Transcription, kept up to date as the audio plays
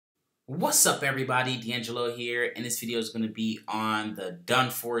What's up, everybody? DeAngelo here, and this video is going to be on the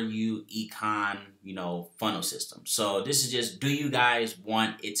done-for-you econ, funnel system. So this is just, do you guys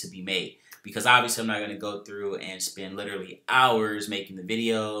want it to be made? Because obviously I'm not going to go through and spend literally hours making the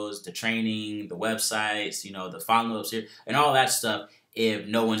videos, the training, the websites, the follow-ups here, and all that stuff if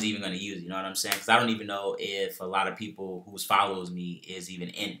no one's even going to use it, you know what I'm saying? Because I don't even know if a lot of people who follows me is even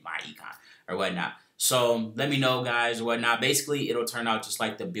in MyEcon or whatnot. So let me know, guys, or whatnot. Basically, it'll turn out just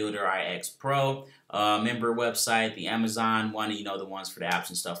like the Builder IX Pro member website, the Amazon one, the ones for the apps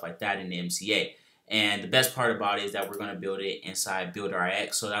and stuff like that, and the MCA. And the best part about it is that we're going to build it inside Builder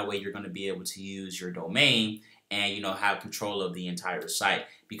IX, so that way you're going to be able to use your domain and have control of the entire site.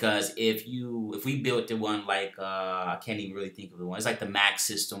 Because if we built the one like I can't even really think of the one. It's like the Mac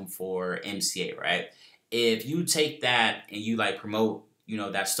system for MCA, right? If you take that and you promote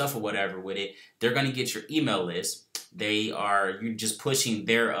that stuff or whatever with it, they're going to get your email list. You're just pushing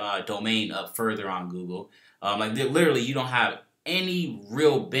their domain up further on Google. Literally, you don't have any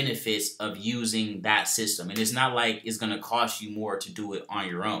real benefits of using that system. And it's not like it's going to cost you more to do it on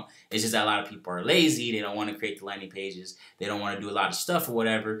your own. It's just that a lot of people are lazy. They don't want to create the landing pages. They don't want to do a lot of stuff or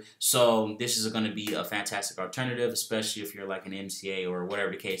whatever. So this is going to be a fantastic alternative, especially if you're like an MCA or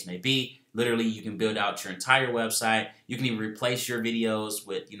whatever the case may be. Literally, you can build out your entire website. You can even replace your videos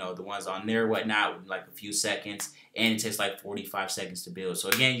with, the ones on there, whatnot, with like a few seconds. And it takes like 45 seconds to build. So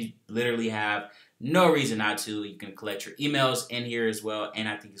again, you literally have no reason not to. You can collect your emails in here as well. And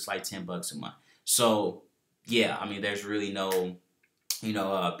I think it's like $10 a month. So yeah, I mean, there's really no,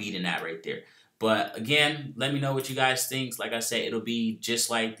 beating that right there. But again, let me know what you guys think. Like I said, it'll be just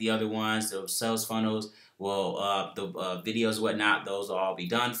like the other ones, the sales funnels. Well, the videos, whatnot, those will all be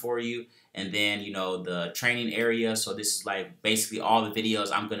done for you. And then, the training area. So this is like basically all the videos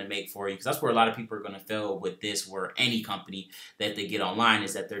I'm going to make for you. Because that's where a lot of people are going to fail with this, where any company that they get online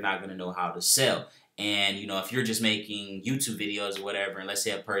is that they're not going to know how to sell. And, if you're just making YouTube videos or whatever, and let's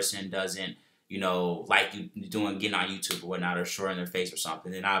say a person doesn't, like getting on YouTube or whatnot, or showing their face or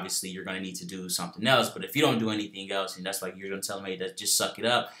something, then obviously you're going to need to do something else. But if you don't do anything else, and that's like you're going to tell them, hey, just suck it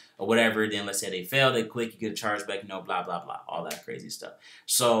up or whatever, then let's say they fail, they quit, you get a chargeback, blah, blah, blah, all that crazy stuff.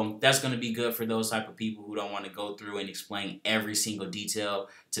 So that's going to be good for those type of people who don't want to go through and explain every single detail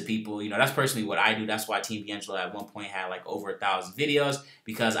to people. That's personally what I do. That's why TeamDeAngelo at one point had like over 1,000 videos,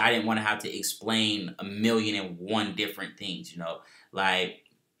 because I didn't want to have to explain 1,000,001 different things,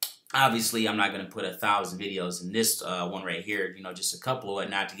 Obviously, I'm not going to put 1,000 videos in this one right here, just a couple,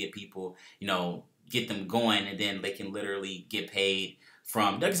 and not to get people, get them going, and then they can literally get paid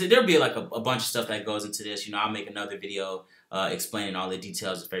from, like I said, there'll be like a bunch of stuff that goes into this. I'll make another video explaining all the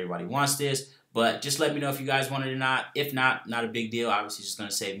details if everybody wants this. But just let me know if you guys want it or not. If not, not a big deal. Obviously, it's just going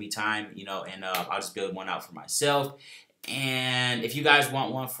to save me time, and I'll just build one out for myself. And if you guys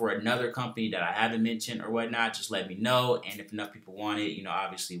want one for another company that I haven't mentioned or whatnot, just let me know. And if enough people want it,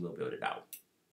 obviously we'll build it out.